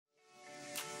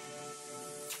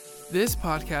This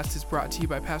podcast is brought to you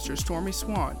by Pastor Stormy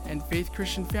Swan and Faith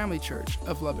Christian Family Church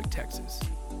of Lubbock, Texas.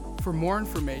 For more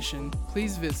information,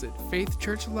 please visit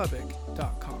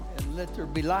faithchurchlubbock.com. And let there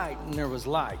be light, and there was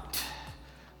light.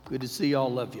 Good to see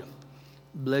all of you.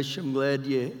 Bless you. I'm glad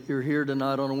you're here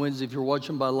tonight on a Wednesday. If you're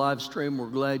watching by live stream, we're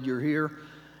glad you're here.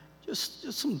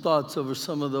 Just some thoughts over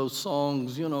some of those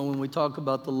songs. You know, when we talk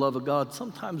about the love of God,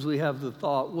 sometimes we have the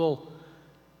thought, well,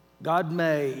 God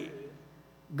may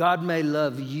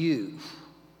love you,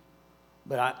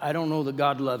 but I don't know that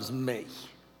God loves me.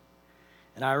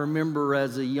 And I remember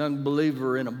as a young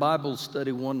believer in a Bible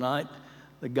study one night,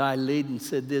 the guy leading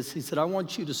said this. He said, I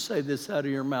want you to say this out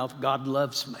of your mouth, God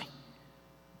loves me.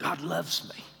 God loves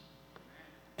me.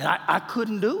 And I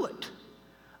couldn't do it.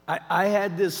 I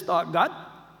had this thought,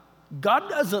 God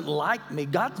doesn't like me.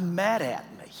 God's mad at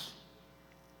me.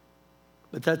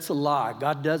 But that's a lie.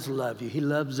 God does love you. He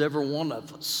loves every one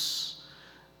of us.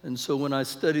 And so when I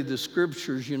study the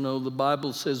scriptures, you know, the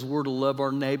Bible says we're to love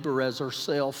our neighbor as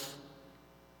ourselves.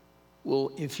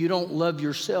 Well, if you don't love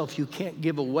yourself, you can't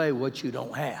give away what you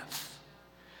don't have.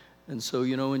 And so,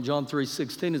 you know, in John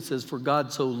 3:16, it says, for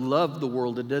God so loved the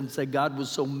world. It doesn't say God was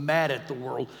so mad at the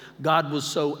world. God was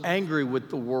so angry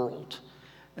with the world.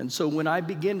 And so when I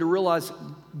begin to realize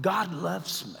God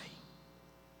loves me,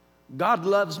 God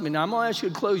loves me. Now, I'm going to ask you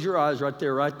to close your eyes right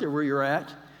there where you're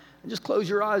at. And just close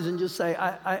your eyes and just say,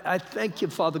 I thank you,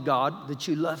 Father God, that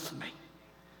you love me.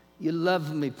 You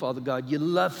love me, Father God. You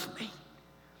love me.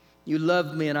 You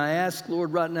love me. And I ask,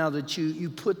 Lord, right now that you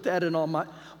put that in all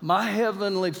my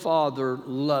Heavenly Father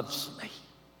loves me.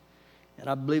 And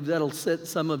I believe that'll set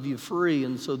some of you free.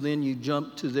 And so then you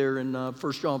jump to there in 1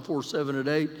 John 4:7 and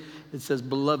 8. It says,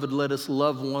 beloved, let us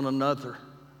love one another.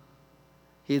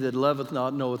 He that loveth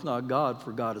not knoweth not God,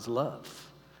 for God is love.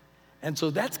 And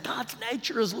so that's God's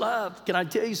nature is love. Can I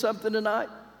tell you something tonight?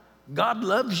 God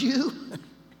loves you.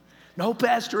 No,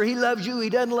 Pastor, he loves you. He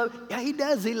doesn't love you. Yeah, he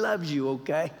does. He loves you,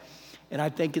 okay? And I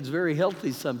think it's very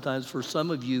healthy sometimes for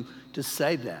some of you to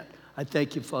say that. I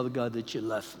thank you, Father God, that you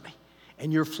love me.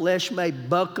 And your flesh may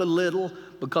buck a little,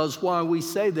 because why we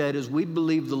say that is we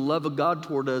believe the love of God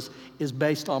toward us is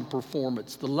based on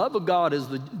performance. The love of God is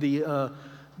the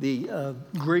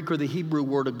Greek or the Hebrew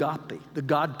word agape, the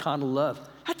God kind of love.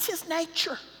 That's his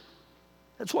nature.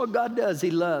 That's what God does. He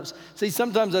loves. See,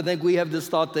 sometimes I think we have this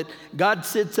thought that God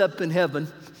sits up in heaven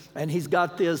and he's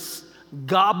got this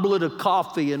goblet of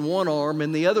coffee in one arm,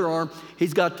 and the other arm,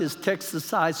 he's got this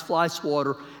Texas-sized fly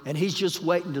swatter, and he's just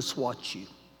waiting to swat you.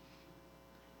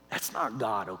 That's not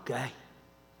God, okay?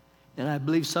 And I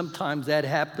believe sometimes that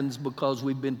happens because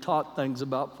we've been taught things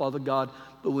about Father God,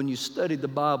 but when you study the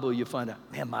Bible, you find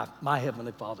out, man, my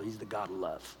Heavenly Father, he's the God of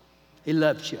love. He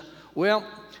loves you. Well,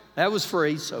 that was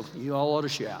free, so you all ought to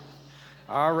shout.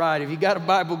 All right, if you got a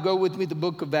Bible, go with me to the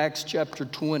book of Acts chapter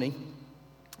 20.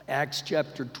 Acts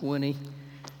chapter 20,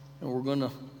 and we're going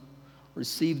to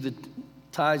receive the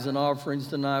tithes and offerings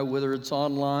tonight, whether it's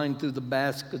online through the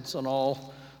baskets and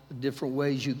all the different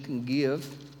ways you can give.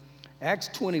 Acts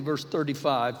 20, verse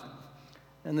 35,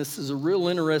 and this is a real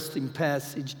interesting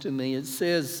passage to me. It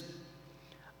says,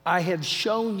 I have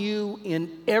shown you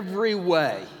in every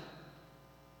way.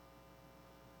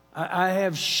 I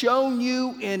have shown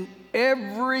you in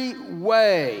every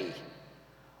way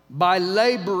by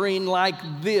laboring like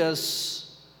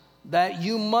this that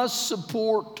you must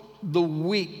support the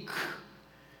weak.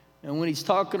 And when he's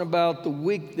talking about the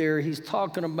weak there, he's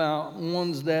talking about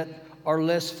ones that are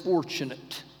less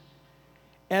fortunate.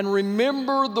 And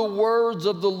remember the words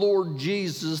of the Lord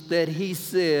Jesus that he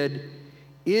said,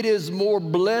 it is more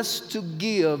blessed to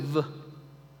give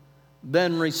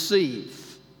than receive.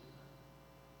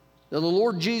 Now the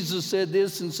Lord Jesus said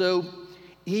this, and so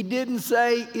he didn't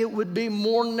say it would be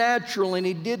more natural, and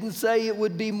he didn't say it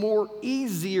would be more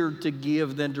easier to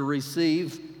give than to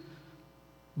receive,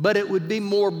 but it would be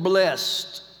more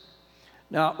blessed.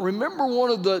 Now, remember one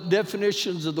of the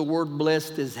definitions of the word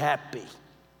blessed is happy.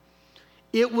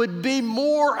 It would be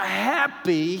more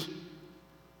happy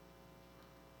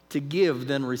to give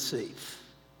than receive.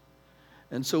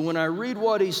 And so when I read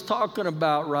what he's talking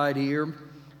about right here,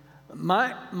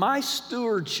 my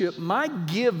stewardship, my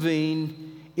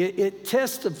giving, it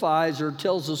testifies or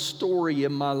tells a story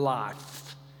in my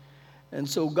life. And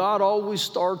so God always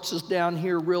starts us down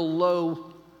here real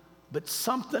low, but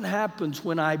something happens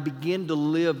when I begin to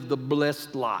live the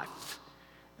blessed life.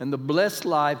 And the blessed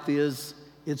life is,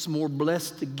 it's more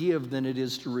blessed to give than it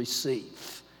is to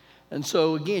receive. And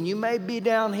so again, you may be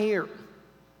down here,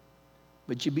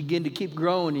 but you begin to keep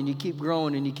growing and you keep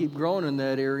growing and you keep growing in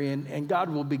that area, and God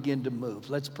will begin to move.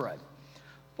 Let's pray.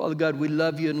 Father God, we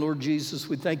love you, and Lord Jesus,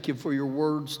 we thank you for your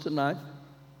words tonight.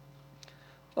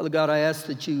 Father God, I ask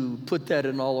that you put that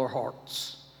in all our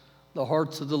hearts, the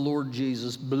hearts of the Lord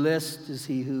Jesus. Blessed is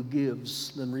he who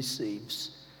gives and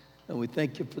receives. And we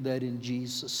thank you for that in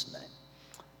Jesus'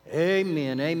 name.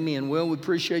 Amen, amen. Well, we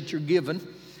appreciate your giving.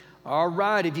 All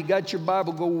right, if you got your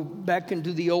Bible, go back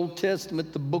into the Old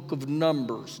Testament, the book of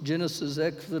Numbers. Genesis,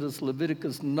 Exodus,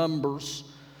 Leviticus, Numbers.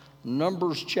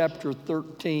 Numbers chapter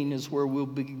 13 is where we'll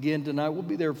begin tonight. We'll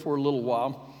be there for a little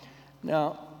while.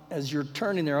 Now, as you're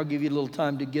turning there, I'll give you a little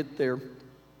time to get there.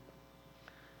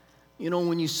 You know,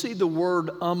 when you see the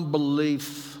word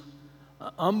unbelief,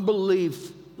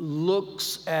 unbelief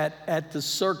looks at the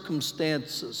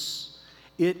circumstances.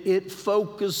 It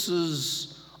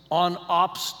focuses on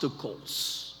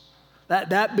obstacles.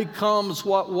 That becomes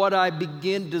what I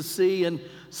begin to see. And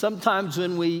sometimes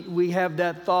when we have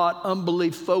that thought,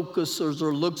 unbelief focuses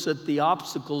or looks at the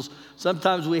obstacles,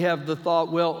 sometimes we have the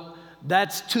thought, well,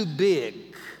 that's too big.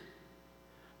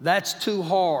 That's too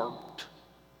hard.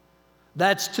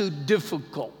 That's too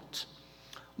difficult.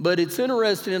 But it's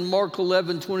interesting in Mark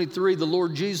 11:23, the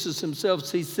Lord Jesus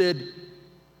himself, he said,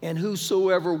 and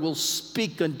whosoever will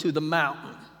speak unto the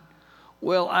mountain.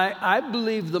 Well, I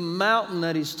believe the mountain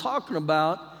that he's talking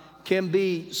about can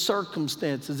be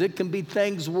circumstances. It can be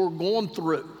things we're going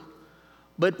through.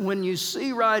 But when you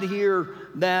see right here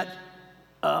that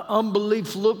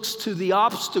unbelief looks to the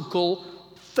obstacle,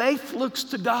 faith looks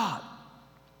to God.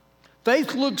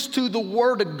 Faith looks to the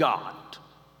Word of God.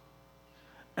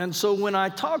 And so when I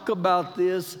talk about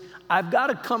this, I've got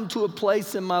to come to a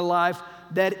place in my life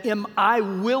that am I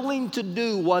willing to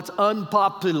do what's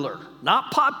unpopular?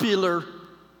 Not popular,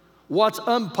 what's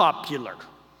unpopular.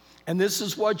 And this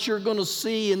is what you're going to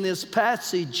see in this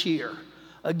passage here.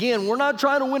 Again, we're not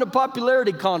trying to win a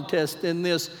popularity contest in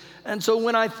this. And so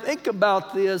when I think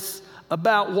about this,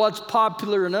 about what's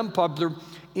popular and unpopular,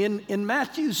 in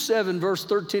Matthew 7, verse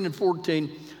 13 and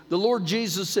 14, the Lord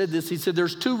Jesus said this. He said,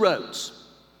 there's two roads.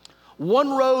 One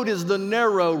road is the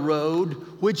narrow road,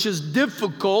 which is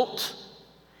difficult,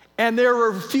 and there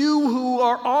are few who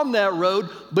are on that road,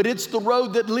 but it's the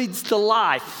road that leads to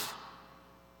life.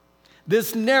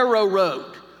 This narrow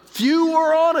road. Few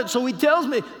are on it. So he tells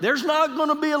me there's not going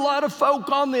to be a lot of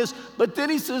folk on this, but then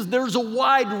he says there's a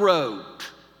wide road.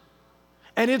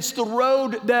 And it's the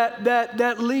road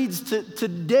that leads to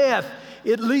death.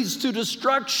 It leads to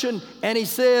destruction. And he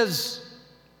says,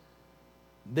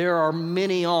 there are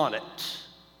many on it.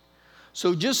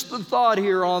 So just the thought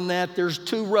here on that, there's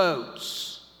two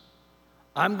roads.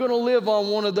 I'm going to live on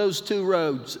one of those two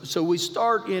roads. So we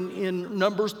start in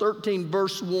Numbers 13,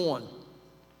 verse 1.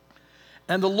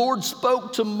 And the Lord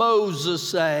spoke to Moses,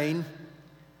 saying,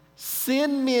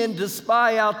 send men to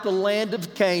spy out the land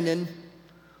of Canaan,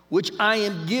 which I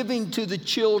am giving to the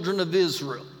children of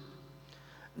Israel.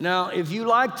 Now, if you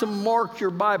like to mark your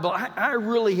Bible, I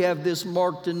really have this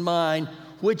marked in mind,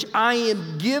 which I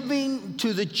am giving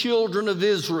to the children of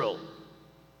Israel.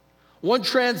 One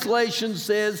translation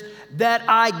says, that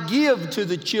I give to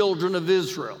the children of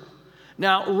Israel.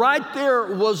 Now, right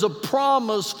there was a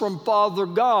promise from Father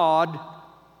God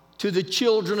to the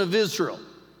children of Israel.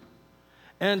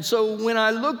 And so when I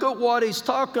look at what he's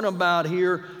talking about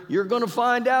here, you're going to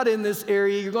find out in this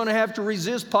area, you're going to have to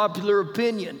resist popular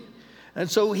opinion. And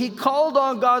so he called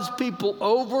on God's people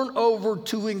over and over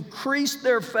to increase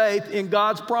their faith in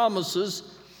God's promises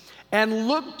and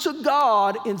look to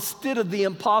God instead of the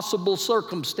impossible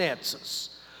circumstances.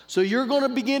 So you're going to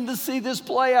begin to see this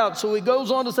play out. So he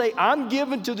goes on to say, I'm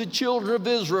given to the children of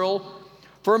Israel,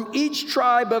 from each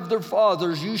tribe of their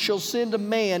fathers you shall send a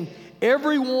man,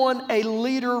 everyone a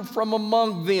leader from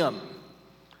among them.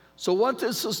 So what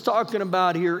this is talking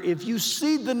about here, if you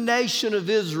see the nation of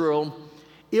Israel,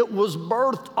 it was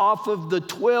birthed off of the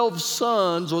 12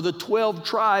 sons or the 12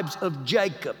 tribes of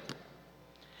Jacob.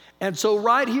 And so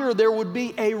right here, there would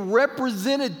be a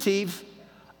representative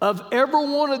of every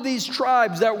one of these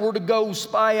tribes that were to go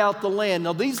spy out the land.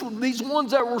 Now, these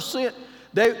ones that were sent,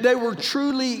 they were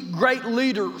truly great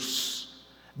leaders.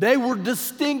 They were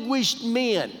distinguished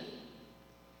men.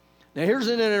 Now, here's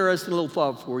an interesting little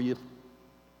thought for you.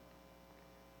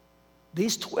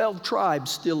 These 12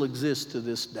 tribes still exist to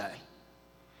this day.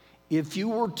 If you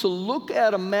were to look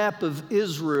at a map of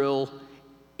Israel,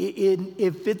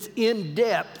 if it's in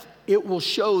depth, it will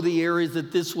show the areas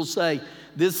that this will say,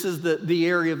 this is the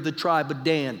area of the tribe of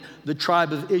Dan, the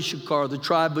tribe of Issachar, the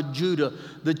tribe of Judah,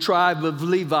 the tribe of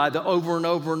Levi, over and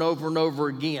over and over and over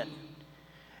again.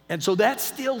 And so that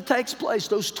still takes place.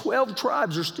 Those 12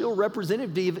 tribes are still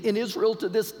representative in Israel to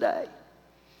this day.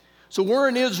 So we're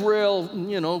in Israel,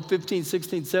 15,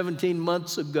 16, 17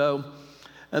 months ago.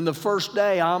 And the first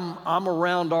day I'm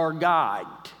around our guide.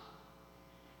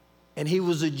 And he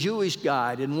was a Jewish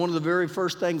guy. And one of the very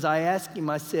first things I asked him,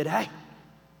 I said, hey,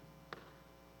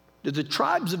 do the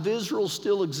tribes of Israel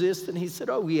still exist? And he said,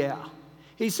 oh, yeah.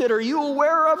 He said, are you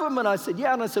aware of them? And I said,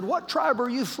 yeah. And I said, what tribe are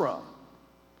you from?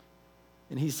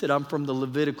 And he said, I'm from the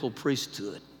Levitical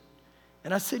priesthood.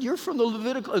 And I said, you're from the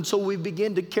Levitical? And so we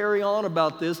began to carry on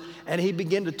about this, and he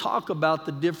began to talk about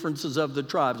the differences of the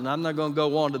tribes. And I'm not going to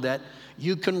go on to that.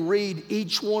 You can read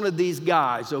each one of these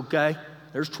guys, okay?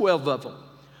 There's 12 of them.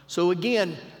 So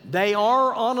again, they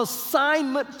are on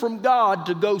assignment from God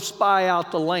to go spy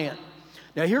out the land.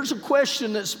 Now here's a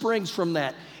question that springs from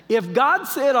that. If God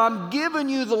said, I'm giving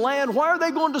you the land, why are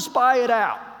they going to spy it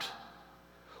out?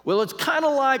 Well, it's kind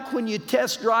of like when you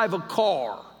test drive a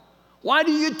car. Why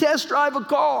do you test drive a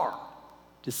car?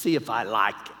 To see if I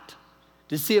like it,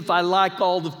 to see if I like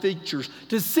all the features,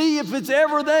 to see if it's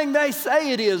everything they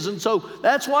say it is. And so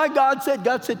that's why God said,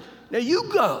 now you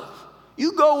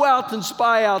go out and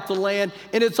spy out the land.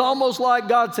 And it's almost like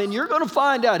God saying, you're going to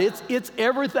find out. It's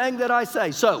everything that I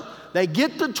say. So they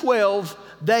get the 12,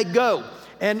 they go.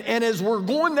 And as we're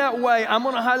going that way, I'm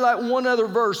going to highlight one other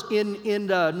verse. In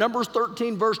Numbers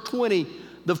 13, verse 20,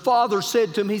 the Father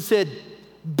said to him, he said,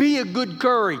 be of good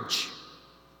courage.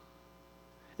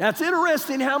 Now it's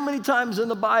interesting how many times in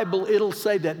the Bible it'll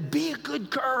say that, be of good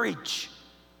courage.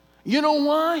 You know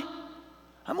why?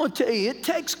 I'm going to tell you, it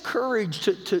takes courage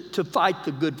to fight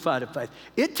the good fight of faith.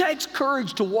 It takes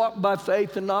courage to walk by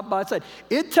faith and not by sight.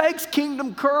 It takes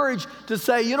kingdom courage to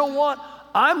say, you know what?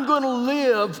 I'm going to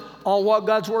live on what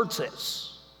God's word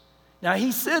says. Now,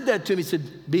 he said that to me. He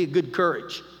said, be of good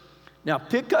courage. Now,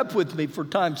 pick up with me for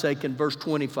time's sake in verse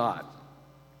 25.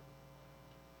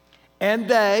 And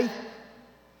they,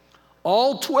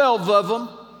 all 12 of them,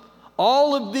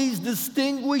 all of these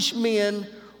distinguished men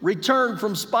returned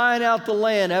from spying out the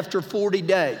land after 40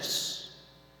 days.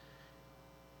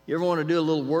 You ever want to do a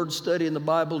little word study in the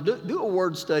Bible? Do a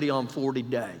word study on 40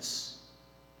 days.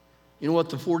 You know what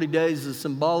the 40 days is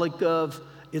symbolic of?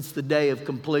 It's the day of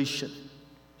completion.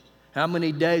 How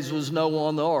many days was Noah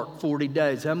on the ark? 40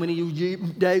 days. How many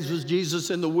days was Jesus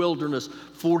in the wilderness?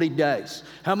 40 days.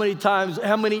 How many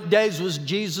days was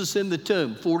Jesus in the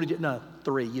tomb?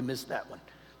 3. You missed that one.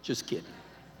 Just kidding.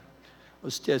 I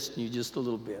was testing you just a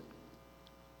little bit.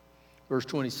 Verse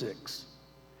 26.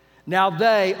 Now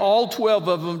they, all 12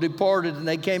 of them, departed, and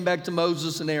they came back to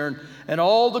Moses and Aaron and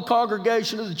all the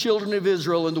congregation of the children of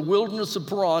Israel in the wilderness of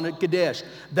Paran at Kadesh.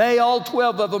 They, all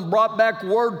 12 of them, brought back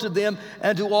word to them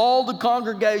and to all the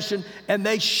congregation, and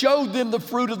they showed them the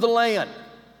fruit of the land.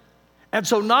 And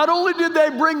so not only did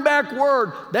they bring back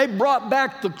word, they brought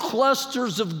back the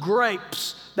clusters of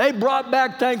grapes. They brought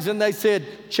back things, and they said,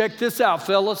 check this out,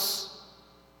 fellas.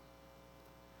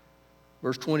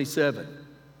 Verse 27.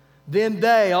 Then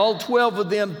they, all 12 of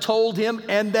them, told him,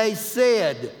 and they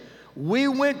said, we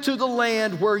went to the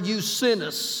land where you sent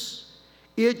us.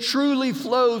 It truly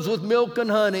flows with milk and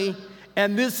honey,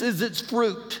 and this is its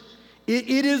fruit.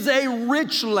 It is a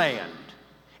rich land.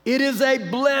 It is a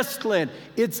blessed land.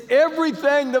 It's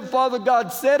everything that Father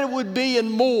God said it would be and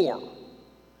more.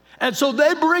 And so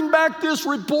they bring back this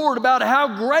report about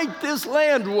how great this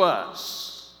land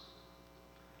was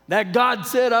that God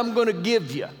said, I'm going to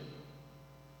give you.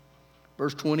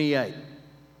 Verse 28.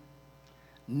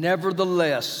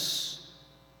 Nevertheless.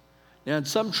 Now in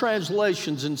some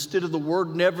translations, instead of the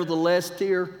word nevertheless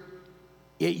here,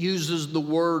 it uses the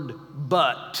word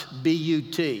but,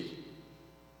 B-U-T.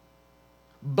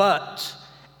 But.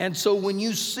 And so when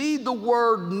you see the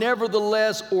word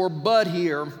nevertheless or but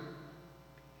here,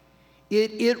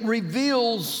 it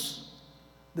reveals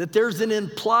that there's an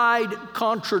implied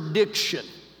contradiction.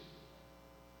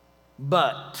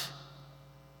 But.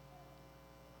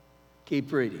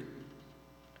 Keep reading.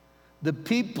 The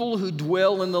people who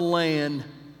dwell in the land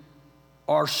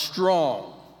are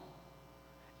strong,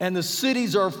 and the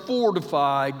cities are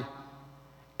fortified,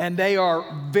 and they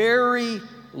are very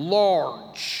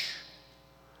large.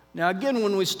 Now again,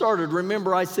 when we started,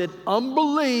 remember I said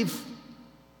unbelief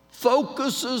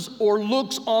focuses or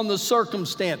looks on the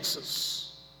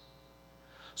circumstances.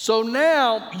 So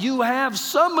now you have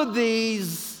some of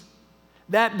these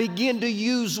that begin to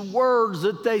use words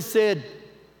that they said,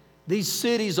 these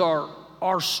cities are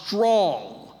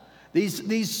strong.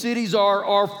 These cities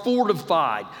are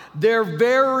fortified. They're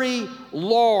very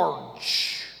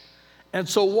large. And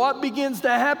so what begins to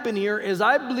happen here is,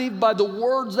 I believe by the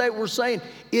words they were saying,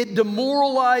 it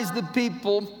demoralized the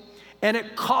people and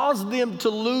it caused them to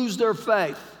lose their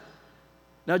faith.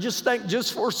 Now just think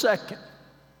just for a second.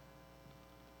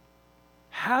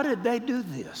 How did they do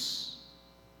this?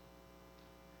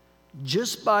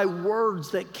 Just by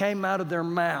words that came out of their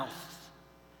mouth.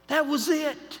 That was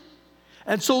it.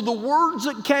 And so the words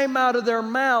that came out of their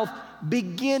mouth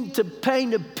begin to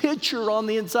paint a picture on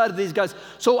the inside of these guys.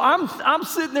 So I'm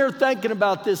sitting there thinking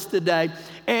about this today,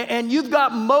 and you've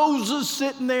got Moses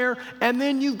sitting there, and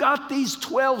then you've got these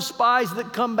 12 spies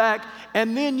that come back,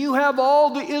 and then you have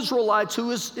all the Israelites,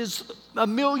 who is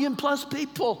 1 million plus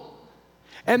people.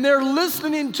 And they're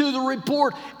listening to the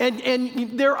report,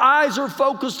 and their eyes are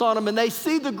focused on them, and they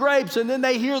see the grapes, and then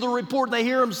they hear the report, and they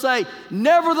hear them say,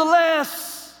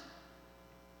 nevertheless.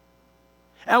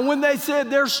 And when they said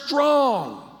they're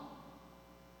strong,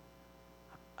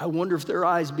 I wonder if their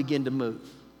eyes begin to move.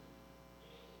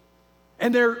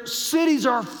 And their cities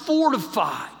are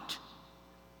fortified,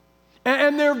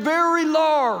 and they're very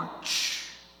large.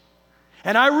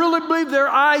 And I really believe their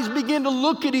eyes begin to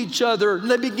look at each other, and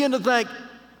they begin to think,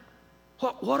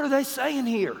 what are they saying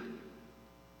here?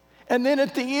 And then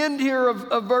at the end here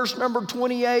of verse number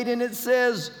 28, and it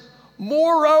says,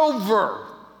 moreover,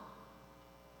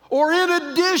 or in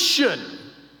addition,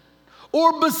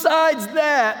 or besides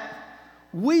that,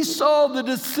 we saw the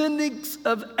descendants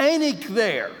of Anak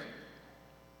there.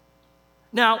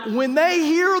 Now, when they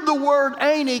hear the word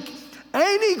Anak,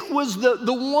 Anak was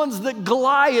the ones that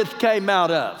Goliath came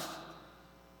out of.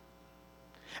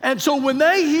 And so when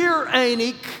they hear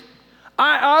Anak,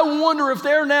 I wonder if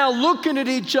they're now looking at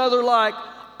each other like,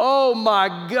 oh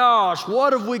my gosh,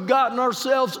 what have we gotten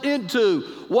ourselves into?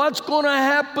 What's going to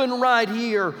happen right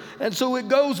here? And so it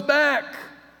goes back.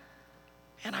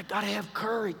 And I got to have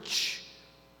courage.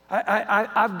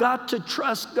 I've got to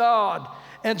trust God.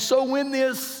 And so in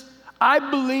this, I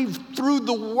believe through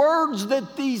the words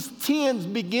that these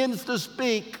 10 begins to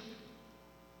speak,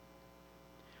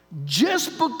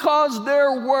 just because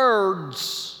their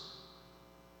words,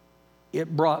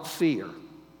 it brought fear.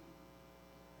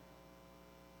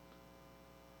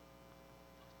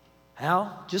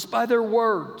 How? Just by their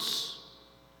words.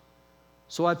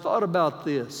 So I thought about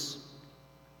this.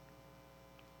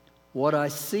 What I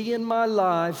see in my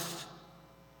life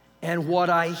and what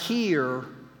I hear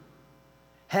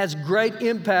has great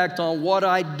impact on what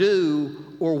I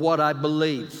do or what I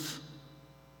believe.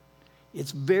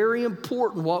 It's very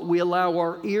important what we allow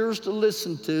our ears to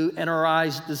listen to and our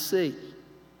eyes to see.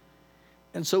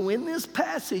 And so in this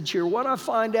passage here, what I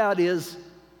find out is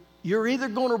you're either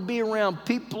going to be around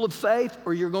people of faith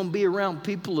or you're going to be around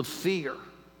people of fear.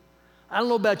 I don't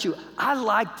know about you. I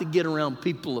like to get around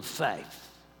people of faith.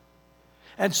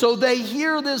 And so they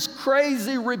hear this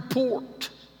crazy report.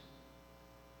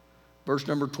 Verse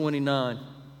number 29.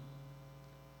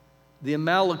 The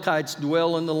Amalekites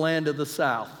dwell in the land of the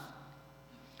south.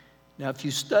 Now, if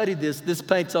you study this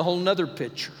paints a whole nother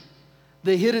picture.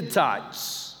 The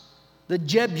Hittites, the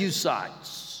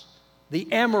Jebusites,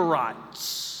 the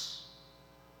Amorites,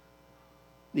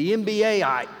 the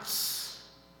Mbaites,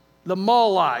 the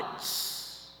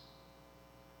Maulites.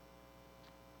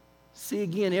 See,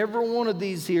 again, every one of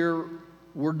these here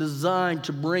were designed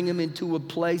to bring them into a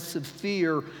place of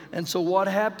fear. And so what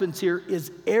happens here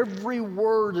is every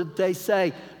word that they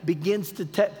say begins to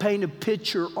paint a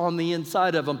picture on the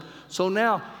inside of them. So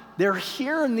now they're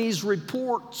hearing these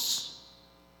reports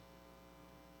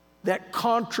that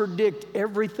contradict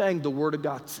everything the Word of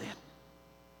God said.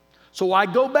 So I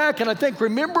go back and I think,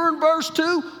 remember in verse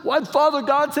 2, what Father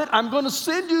God said, I'm going to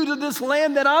send you to this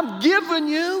land that I'm giving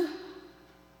you.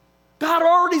 God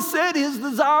already said his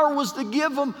desire was to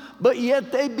give them, but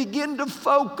yet they begin to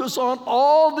focus on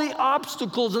all the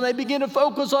obstacles and they begin to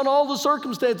focus on all the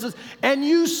circumstances. And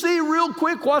you see real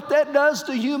quick what that does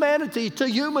to humanity, to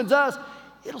humans, us.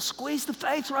 It'll squeeze the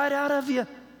faith right out of you.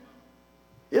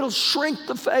 It'll shrink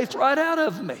the faith right out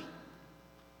of me.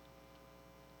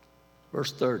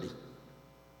 Verse 30.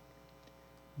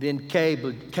 Then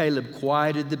Caleb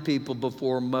quieted the people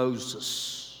before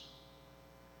Moses.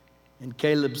 And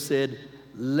Caleb said,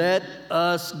 let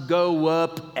us go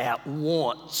up at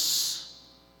once.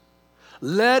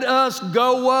 Let us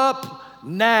go up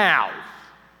now.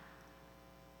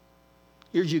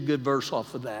 Here's your good verse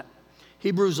off of that.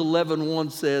 Hebrews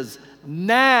 11:1 says,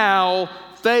 now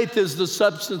faith is the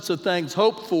substance of things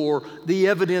hoped for, the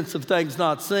evidence of things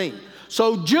not seen.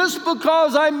 So just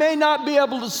because I may not be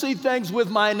able to see things with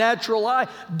my natural eye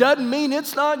doesn't mean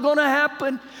it's not going to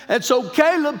happen. And so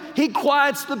Caleb, he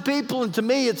quiets the people. And to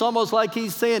me, it's almost like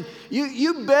he's saying,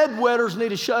 you bedwetters need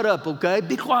to shut up, okay?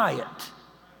 Be quiet.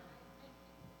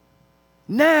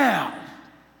 Now,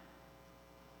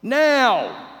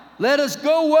 let us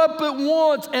go up at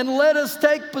once and let us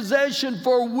take possession,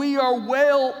 for we are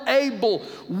well able.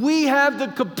 We have the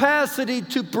capacity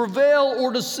to prevail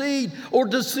or to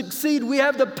succeed. We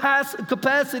have the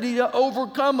capacity to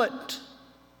overcome it.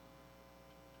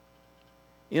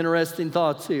 Interesting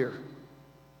thoughts here.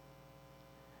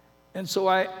 And so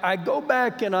I go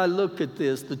back and I look at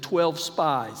this, the 12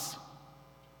 spies.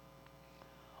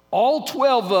 All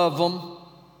 12 of them,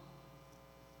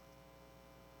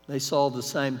 they saw the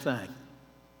same thing.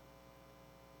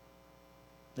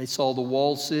 They saw the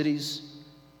walled cities.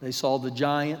 They saw the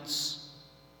giants.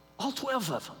 All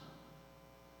 12 of them.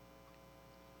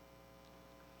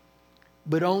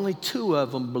 But only 2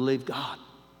 of them believed God.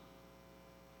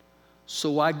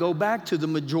 So I go back to the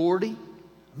majority.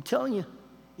 I'm telling you,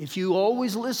 if you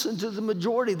always listen to the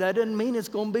majority, that doesn't mean it's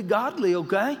going to be godly,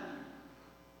 okay?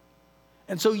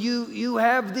 And so you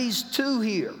have these 2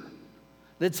 here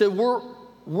that said, we're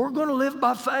going to live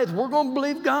by faith. We're going to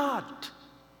believe God.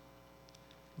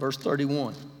 Verse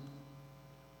 31.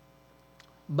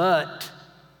 But,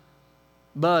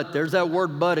 there's that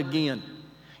word but again.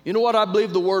 You know what I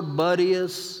believe the word but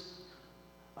is?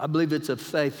 I believe it's a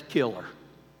faith killer.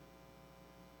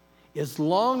 As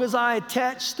long as I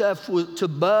attach stuff to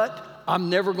but, I'm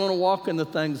never going to walk in the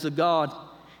things of God.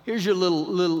 Here's your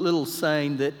little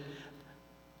saying that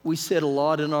we said a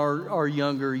lot in our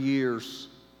younger years.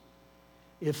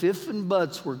 If and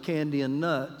buts were candy and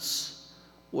nuts,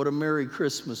 what a Merry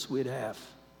Christmas we'd have.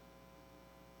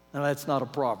 Now that's not a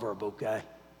proverb, okay?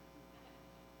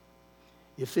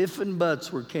 If and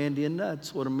buts were candy and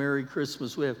nuts, what a Merry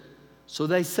Christmas we have. So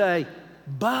they say,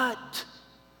 but,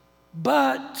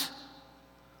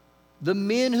 the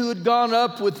men who had gone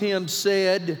up with him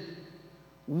said,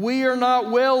 we are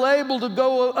not well able to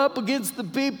go up against the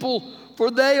people, for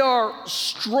they are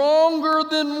stronger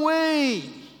than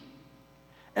we.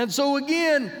 And so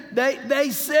again, they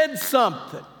said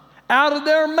something. Out of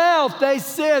their mouth, they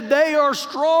said, they are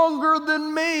stronger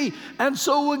than me. And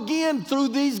so again, through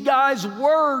these guys'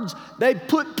 words, they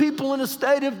put people in a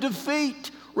state of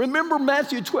defeat. Remember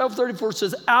Matthew 12:34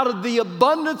 says, out of the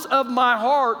abundance of my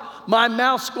heart, my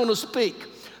mouth's going to speak.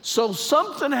 So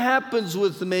something happens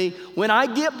with me when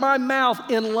I get my mouth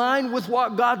in line with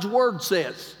what God's word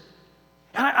says.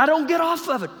 And I don't get off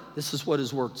of it. This is what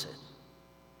his word said.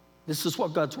 This is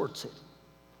what God's word said.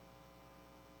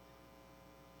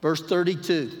 Verse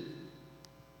 32.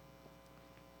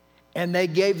 And they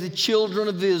gave the children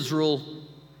of Israel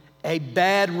a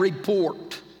bad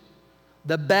report.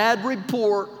 The bad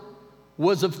report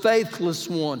was a faithless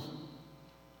one.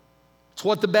 It's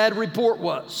what the bad report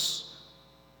was.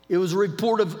 It was a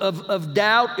report of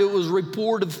doubt. It was a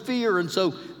report of fear. And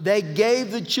so they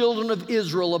gave the children of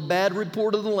Israel a bad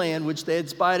report of the land, which they had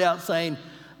spied out, saying,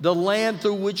 the land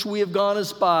through which we have gone as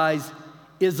spies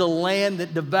is a land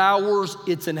that devours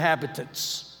its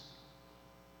inhabitants.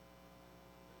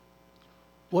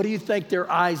 What do you think their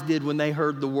eyes did when they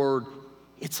heard the word?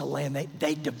 It's a land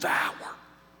they devour.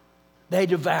 They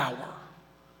devour.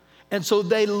 And so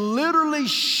they literally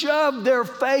shoved their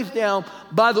faith down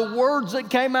by the words that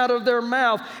came out of their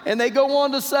mouth. And they go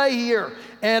on to say here,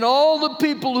 and all the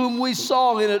people whom we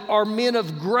saw in it are men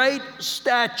of great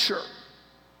stature.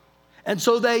 And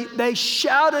so they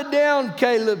shouted down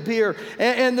Caleb here.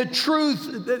 And the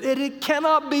truth, it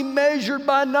cannot be measured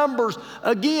by numbers.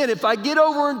 Again, if I get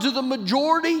over into the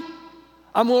majority,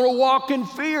 I'm going to walk in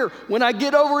fear. When I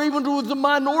get over even to the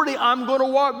minority, I'm going to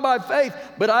walk by faith.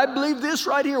 But I believe this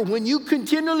right here. When you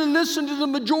continually listen to the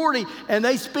majority and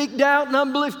they speak doubt and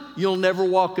unbelief, you'll never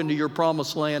walk into your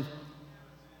promised land.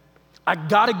 I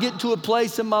got to get to a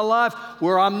place in my life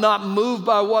where I'm not moved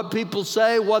by what people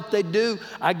say, what they do.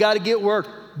 I got to get where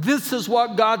this is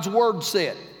what God's word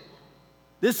said.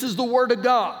 This is the word of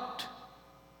God.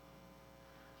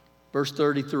 Verse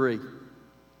 33.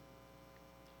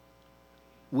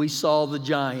 We saw the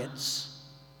giants,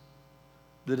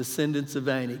 the descendants of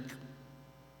Anak,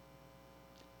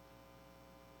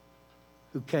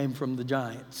 who came from the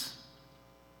giants.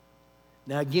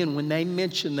 Now again, when they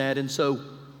mention that, and so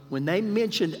when they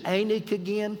mentioned Anak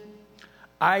again,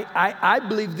 I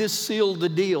believe this sealed the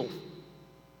deal.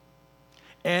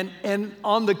 And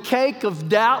on the cake of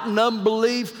doubt and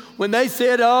unbelief, when they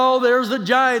said, oh, there's the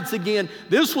giants again,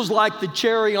 this was like the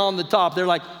cherry on the top. They're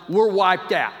like, we're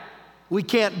wiped out. We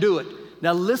can't do it.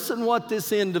 Now listen what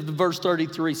this end of the verse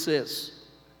 33 says.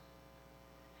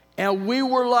 And we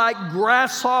were like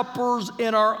grasshoppers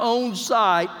in our own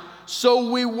sight, so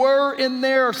we were in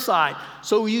their sight.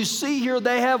 So you see here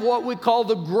they have what we call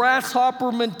the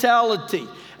grasshopper mentality.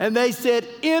 And they said,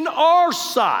 in our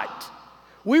sight.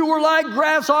 We were like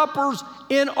grasshoppers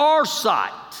in our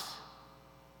sight.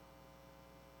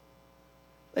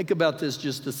 Think about this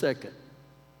just a second.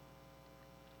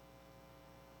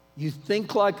 You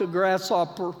think like a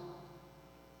grasshopper,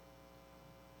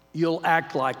 you'll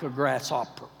act like a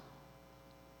grasshopper.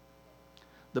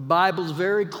 The Bible's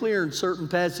very clear in certain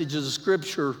passages of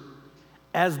Scripture.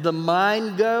 As the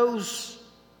mind goes,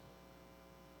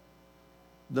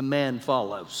 the man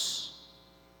follows.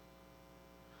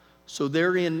 So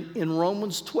there in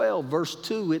Romans 12, verse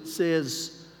 2, it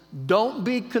says, don't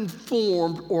be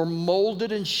conformed or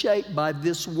molded and shaped by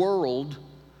this world,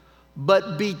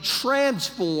 but be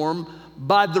transformed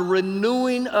by the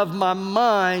renewing of my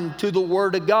mind to the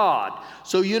Word of God.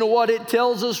 So you know what it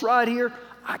tells us right here?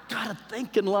 I gotta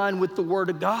think in line with the Word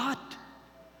of God.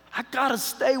 I gotta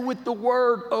stay with the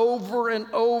Word over and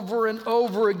over and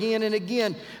over again and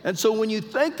again. And so when you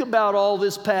think about all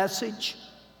this passage,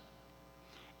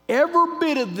 every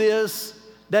bit of this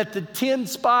that the 10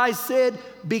 spies said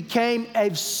became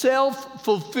a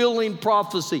self-fulfilling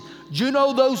prophecy. Do you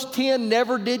know those 10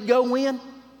 never did go in?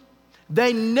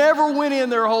 They never went in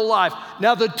their whole life.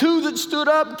 Now the 2 that stood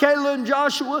up, Caleb and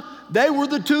Joshua, they were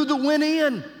the 2 that went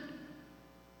in.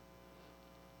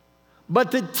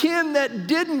 But the 10 that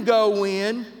didn't go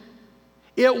in,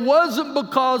 it wasn't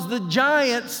because the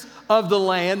giants of the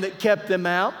land that kept them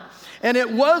out. And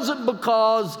it wasn't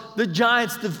because the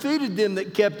giants defeated them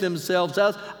that kept themselves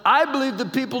out. I believe the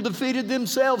people defeated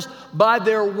themselves by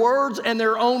their words and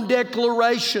their own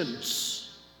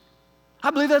declarations. I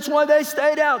believe that's why they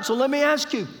stayed out. So let me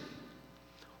ask you,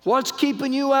 what's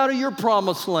keeping you out of your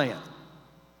promised land?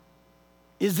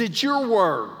 Is it your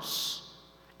words?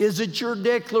 Is it your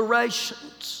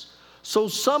declarations? So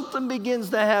something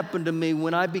begins to happen to me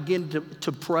when I begin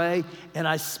to pray and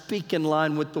I speak in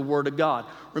line with the Word of God.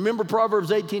 Remember Proverbs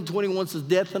 18:21 says,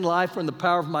 death and life are in the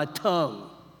power of my tongue.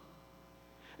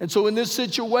 And so in this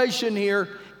situation here,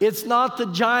 it's not the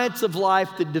giants of life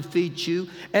that defeat you,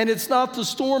 and it's not the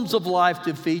storms of life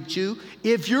defeat you.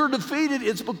 If you're defeated,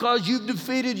 it's because you've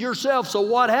defeated yourself. So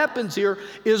what happens here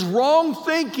is wrong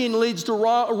thinking leads to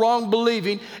wrong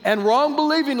believing, and wrong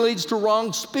believing leads to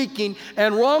wrong speaking,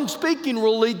 and wrong speaking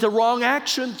will lead to wrong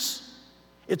actions.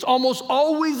 It's almost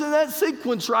always in that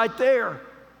sequence right there.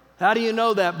 How do you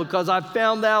know that? Because I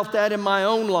found out that in my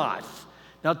own life.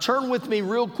 Now turn with me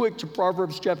real quick to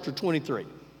Proverbs chapter 23.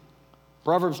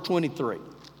 Proverbs 23.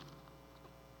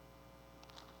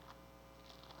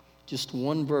 Just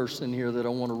one verse in here that I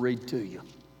want to read to you.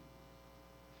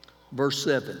 Verse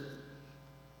 7.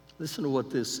 Listen to what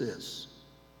this says.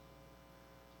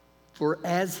 For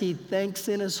as he thinks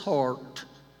in his heart,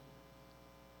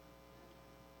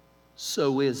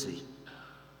 so is he.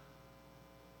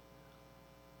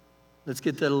 Let's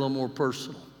get that a little more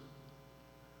personal.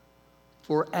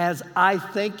 For as I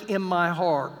think in my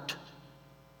heart,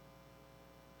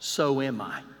 so am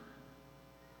I.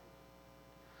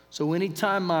 So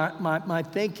anytime my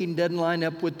thinking doesn't line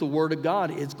up with the Word of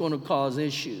God, it's going to cause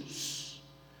issues.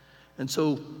 And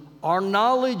so our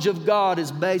knowledge of God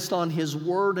is based on His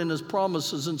Word and His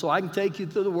promises. And so I can take you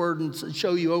through the Word and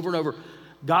show you over and over.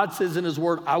 God says in His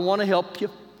Word, I want to help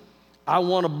you. I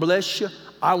want to bless you.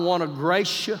 I want to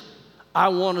grace you. I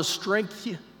want to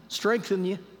strengthen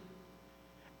you.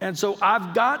 And so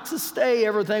I've got to stay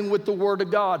everything with the Word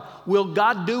of God. Will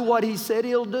God do what He said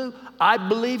He'll do? I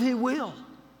believe He will.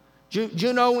 Do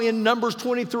you know in Numbers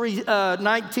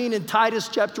 23:19 and Titus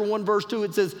chapter 1 verse 2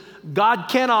 it says, God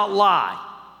cannot lie.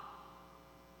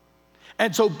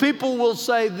 And so people will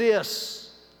say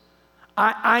this,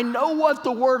 I know what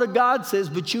the Word of God says,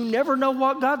 but you never know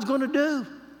what God's going to do.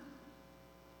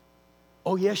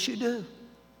 Oh, yes, you do.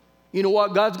 You know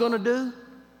what God's going to do?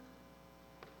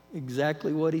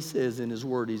 Exactly what He says in His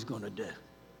Word He's going to do.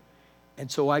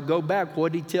 And so I go back,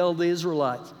 what did He tell the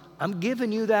Israelites? I'm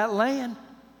giving you that land.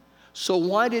 So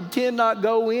why did 10 not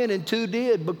go in and 2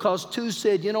 did? Because 2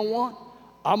 said, you know what?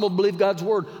 I'm going to believe God's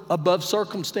Word above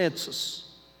circumstances.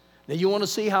 Now you want to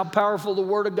see how powerful the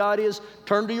Word of God is?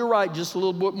 Turn to your right just a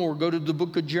little bit more. Go to the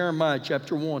book of Jeremiah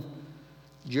chapter 1.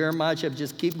 Jeremiah chapter,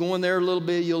 just keep going there a little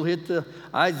bit. You'll hit the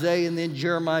Isaiah and then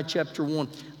Jeremiah chapter 1.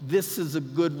 This is a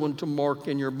good one to mark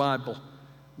in your Bible.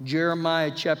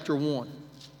 Jeremiah chapter 1.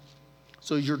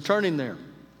 So as you're turning there,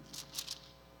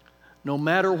 no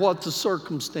matter what the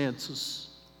circumstances,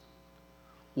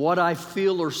 what I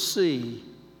feel or see,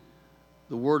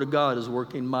 the Word of God is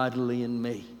working mightily in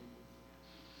me.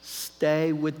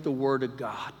 Stay with the Word of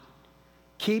God.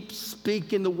 Keep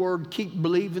speaking the Word, keep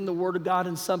believing the Word of God,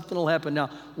 and something will happen.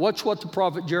 Now, watch what the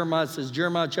prophet Jeremiah says.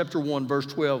 Jeremiah chapter 1, verse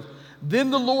 12.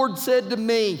 Then the Lord said to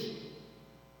me,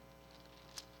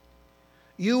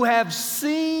 you have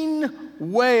seen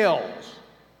well.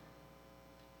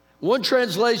 One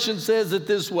translation says it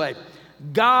this way.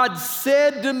 God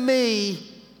said to me,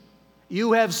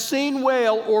 you have seen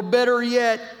well, or better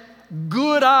yet,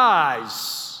 good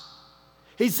eyes.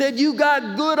 He said, you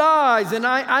got good eyes. And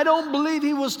I don't believe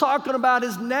he was talking about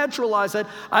his natural eyes.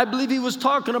 I believe he was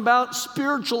talking about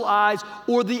spiritual eyes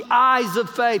or the eyes of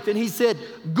faith. And he said,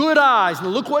 good eyes. Now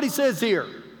look what he says here.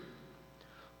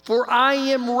 For I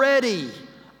am ready.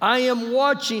 I am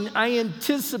watching. I am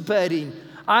anticipating.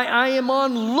 I am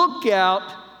on lookout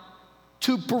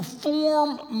to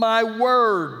perform my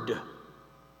word.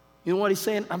 You know what he's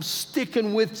saying? I'm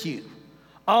sticking with you.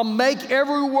 I'll make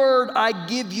every word I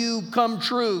give you come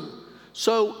true.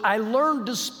 So I learned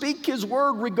to speak his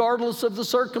word regardless of the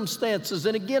circumstances.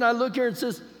 And again, I look here and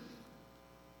says,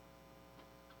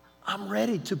 I'm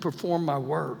ready to perform my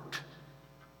word.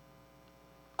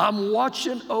 I'm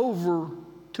watching over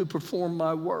to perform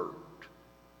my word.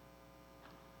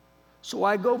 So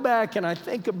I go back and I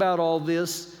think about all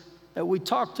this that we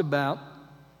talked about.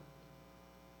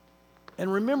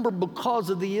 And remember,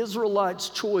 because of the Israelites'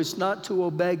 choice not to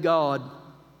obey God,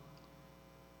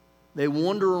 they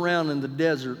wander around in the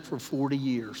desert for 40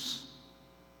 years.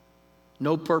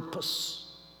 No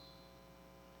purpose.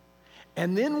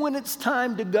 And then when it's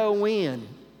time to go in,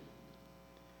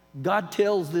 God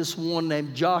tells this one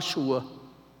named Joshua,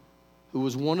 who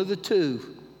was one of the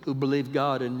two who believed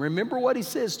God. And remember what he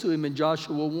says to him in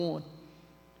Joshua 1.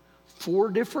 4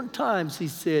 different times he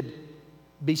said,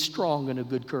 be strong and of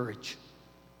good courage.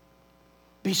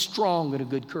 Be strong and of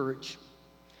good courage.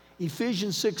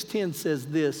 Ephesians 6:10 says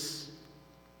this,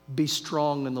 be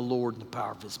strong in the Lord and the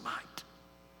power of his might.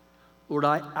 Lord,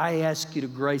 I ask you to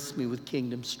grace me with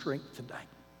kingdom strength today.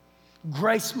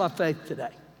 Grace my faith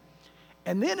today.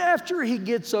 And then after he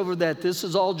gets over that, this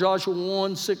is all Joshua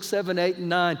 1, 6, 7, 8, and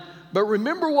 9. But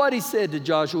remember what he said to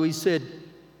Joshua. He said,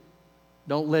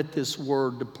 don't let this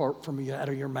word depart from you out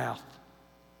of your mouth.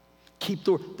 Keep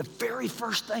the very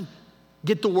first thing,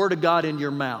 get the word of God in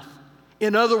your mouth.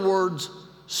 In other words,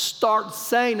 start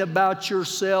saying about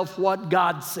yourself what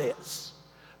God says.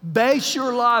 Base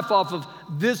your life off of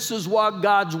this is what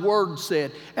God's word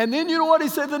said. And then you know what he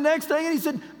said the next thing? He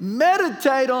said,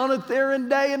 meditate on it therein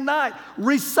day and night.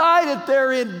 Recite it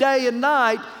therein day and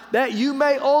night that you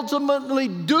may ultimately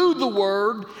do the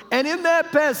word. And in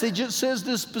that passage it says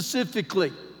this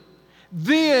specifically.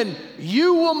 Then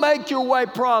you will make your way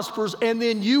prosperous and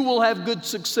then you will have good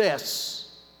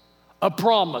success. A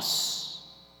promise.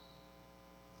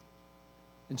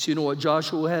 And so you know what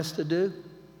Joshua has to do?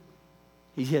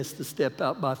 He has to step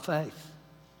out by faith.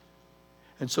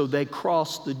 And so they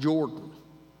cross the Jordan.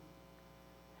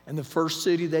 And the first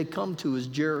city they come to is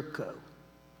Jericho.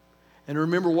 And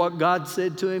remember what God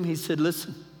said to him? He said,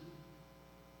 listen,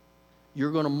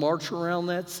 you're going to march around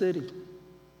that city.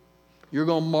 You're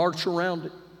going to march around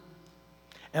it.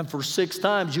 And for 6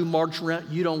 times you march around,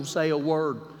 you don't say a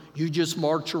word. You just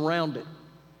march around it.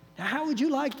 Now, how would you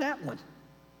like that one?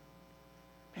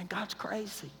 Man, God's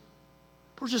crazy.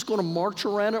 We're just going to march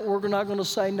around it. We're not going to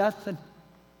say nothing.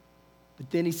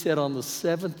 But then he said, on the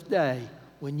 7th day,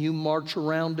 when you march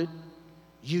around it,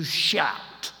 you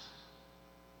shout.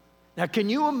 Now, can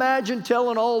you imagine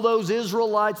telling all those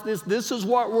Israelites this is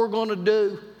what we're going to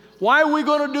do? Why are we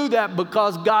going to do that?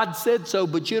 Because God said so.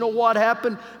 But you know what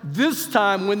happened? This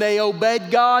time when they obeyed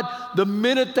God, the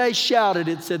minute they shouted,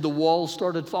 it said the walls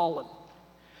started falling.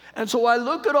 And so I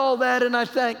look at all that and I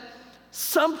think,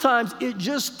 sometimes it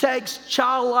just takes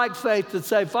childlike faith to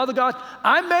say, Father God,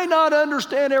 I may not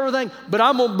understand everything, but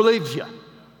I'm going to believe you.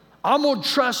 I'm going to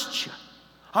trust you.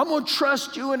 I'm going to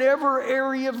trust you in every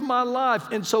area of my life.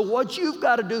 And so what you've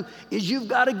got to do is you've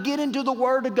got to get into the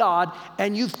Word of God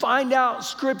and you find out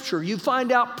Scripture. You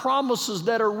find out promises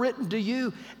that are written to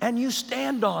you and you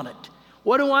stand on it.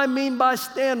 What do I mean by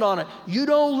stand on it? You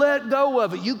don't let go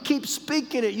of it. You keep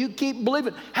speaking it. You keep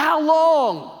believing it. How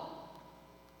long?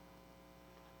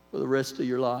 For the rest of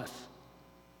your life.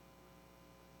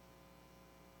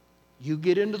 You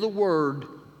get into the Word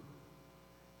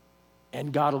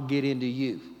and God will get into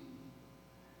you.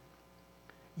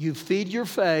 You feed your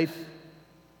faith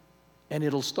and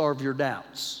it'll starve your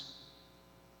doubts.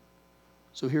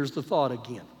 So here's the thought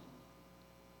again.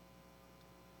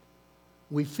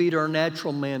 We feed our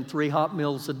natural man 3 hot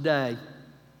meals a day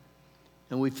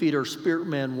and we feed our spirit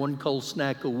man 1 cold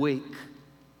snack a week.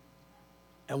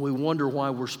 And we wonder why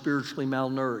we're spiritually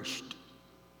malnourished.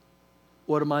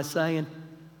 What am I saying?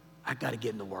 I got to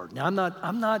get in the Word. Now,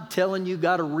 I'm not telling you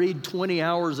got to read 20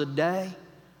 hours a day,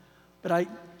 but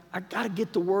I got to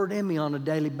get the Word in me on a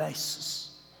daily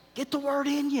basis. Get the Word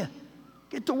in you.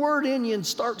 Get the Word in you and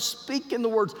start speaking the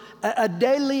words. A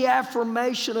daily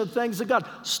affirmation of things of God.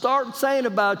 Start saying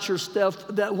about your stuff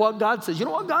that what God says. You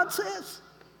know what God says?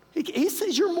 He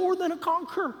says you're more than a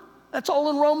conqueror. That's all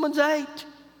in Romans 8.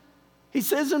 He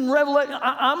says in Revelation,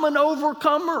 I'm an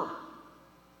overcomer.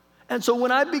 And so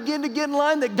when I begin to get in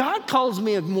line that God calls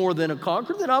me more than a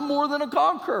conqueror, then I'm more than a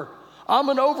conqueror. I'm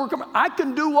an overcomer. I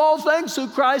can do all things through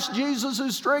Christ Jesus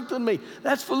who strengthened me.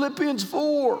 That's Philippians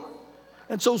 4.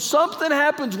 And so something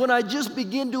happens when I just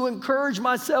begin to encourage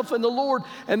myself in the Lord.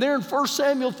 And there in 1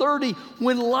 Samuel 30,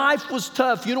 when life was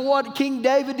tough, you know what King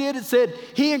David did? It said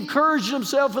he encouraged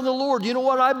himself in the Lord. You know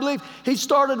what I believe? He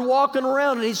started walking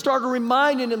around and he started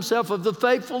reminding himself of the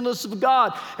faithfulness of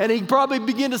God. And he probably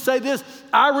began to say this,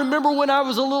 I remember when I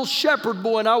was a little shepherd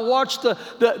boy and I watched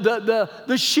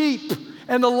the sheep.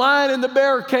 And the lion and the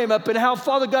bear came up, and how,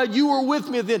 Father God, you were with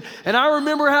me then. And I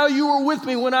remember how you were with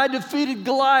me when I defeated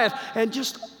Goliath. And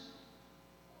just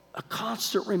a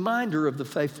constant reminder of the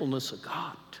faithfulness of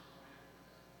God.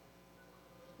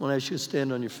 I want to ask you to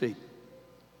stand on your feet.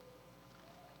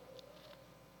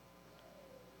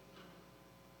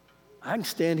 I can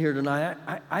stand here tonight.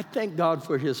 I thank God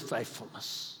for his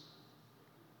faithfulness.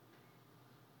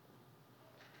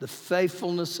 The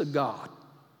faithfulness of God.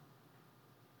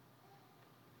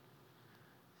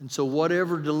 And so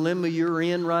whatever dilemma you're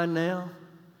in right now,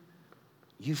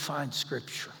 you find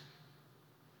Scripture.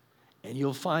 And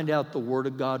you'll find out the Word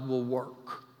of God will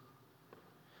work.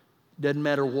 Doesn't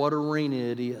matter what arena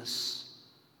it is.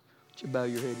 Would you bow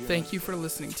your head? Thank you for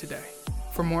listening today.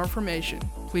 For more information,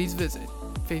 please visit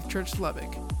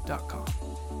faithchurchlubbock.com.